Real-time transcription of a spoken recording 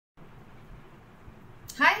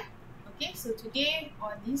so today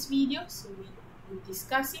on this video, we're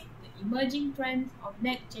discussing the emerging trends of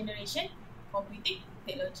next generation computing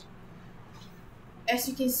technology. As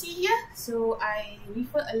you can see here, so I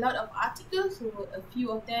refer a lot of articles, so a few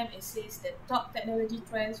of them it says the top technology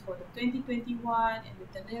trends for the 2021 and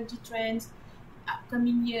the technology trends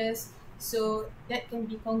upcoming years. So that can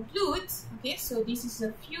be concluded. Okay, so this is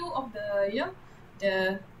a few of the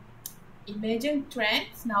the emerging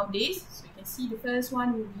trends nowadays. So you can see the first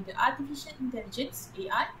one will be the artificial intelligence,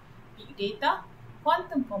 AI, big data,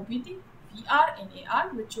 quantum computing, VR and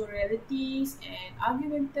AR, virtual realities and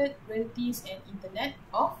augmented realities and Internet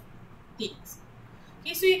of Things.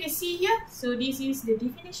 Okay, so you can see here, so this is the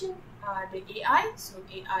definition, the AI. So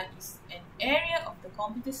AI is an area of the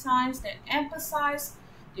computer science that emphasizes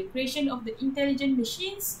the creation of the intelligent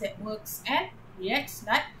machines that works and reacts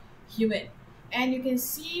like human. And you can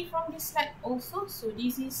see from this slide also, so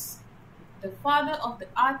this is the father of the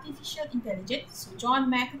artificial intelligence, so John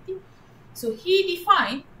McAfee. So he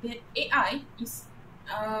defined that AI is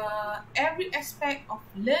every aspect of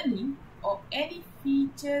learning or any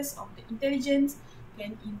features of the intelligence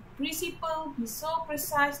can in principle be so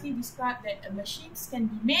precisely described that a machine can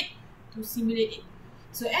be made to simulate it.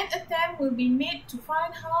 So an attempt will be made to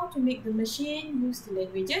find how to make the machine use the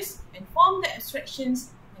languages and form the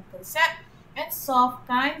abstractions and concepts and solve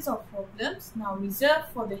kinds of problems now reserved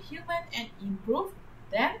for the human and improve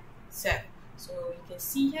themselves. So you can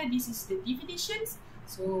see here, this is the definitions.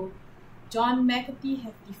 So John McAfee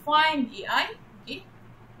have defined AI, okay,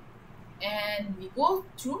 and we go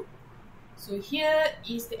through. So here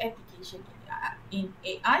is the application in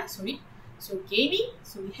AI. So gaming.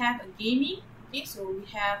 So we have a gaming. Okay, so we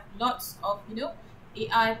have lots of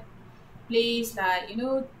AI plays like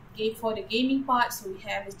for the gaming part. So we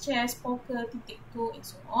have the chess, poker, tic-tac-toe, and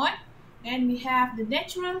so on. And we have the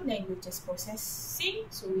natural languages processing.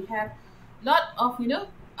 So we have lot of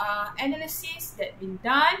analysis that been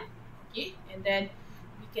done, okay, and then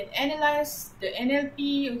we can analyze the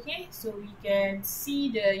NLP, okay, so we can see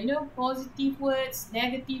the positive words,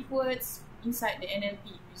 negative words inside the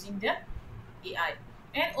NLP using the AI.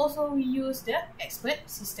 And also we use the expert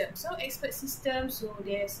system. So expert system, so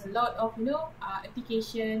there's a lot of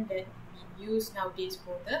application that we use nowadays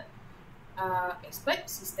for the expert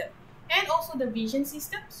system. And also the vision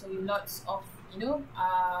system, so lots of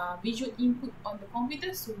visual input on the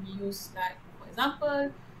computer. So we use, like, for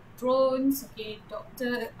example, drones, okay,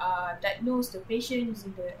 doctor diagnose the patient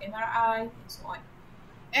using the MRI and so on.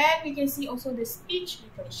 And we can see also the speech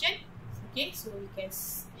recognition, okay, so we can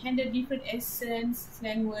handle different accents,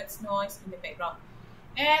 slang words, noise in the background.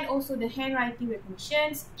 And also the handwriting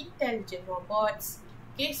recognitions, intelligent robots,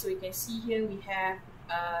 okay, so you can see here we have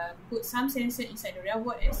put some sensor inside the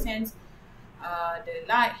robot and sense the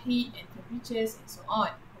light, heat and temperatures and so on,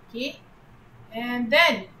 okay. And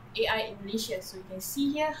then AI in Malaysia, so you can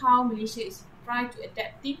see here how Malaysia is trying to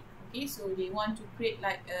adapting, okay, so they want to create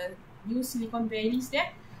like a new Silicon Valleys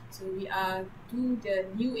there. So we are do the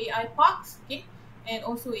new AI parks, okay, and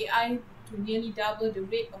also AI to nearly double the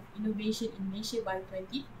rate of innovation in Malaysia by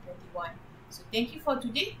 2021. So thank you for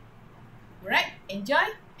today. Alright,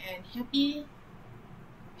 enjoy and happy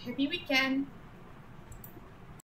weekend.